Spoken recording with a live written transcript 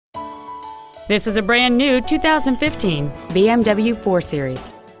This is a brand new 2015 BMW 4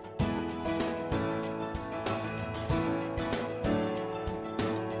 Series.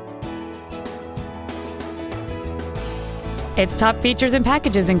 Its top features and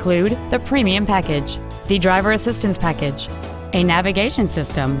packages include the Premium Package, the Driver Assistance Package, a navigation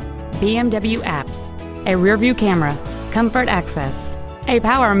system, BMW apps, a rear-view camera, comfort access, a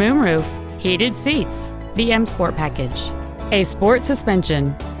power moonroof, heated seats, the M Sport Package, a sport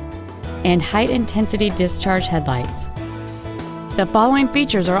suspension, and high-intensity discharge headlights. The following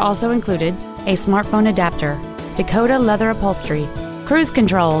features are also included: a smartphone adapter, Dakota leather upholstery, cruise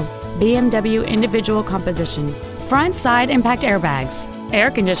control, BMW individual composition, front side impact airbags, air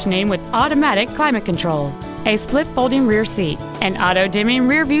conditioning with automatic climate control, a split folding rear seat, an auto-dimming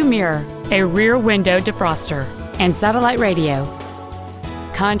rear view mirror, a rear window defroster, and satellite radio.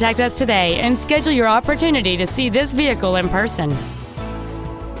 Contact us today and schedule your opportunity to see this vehicle in person.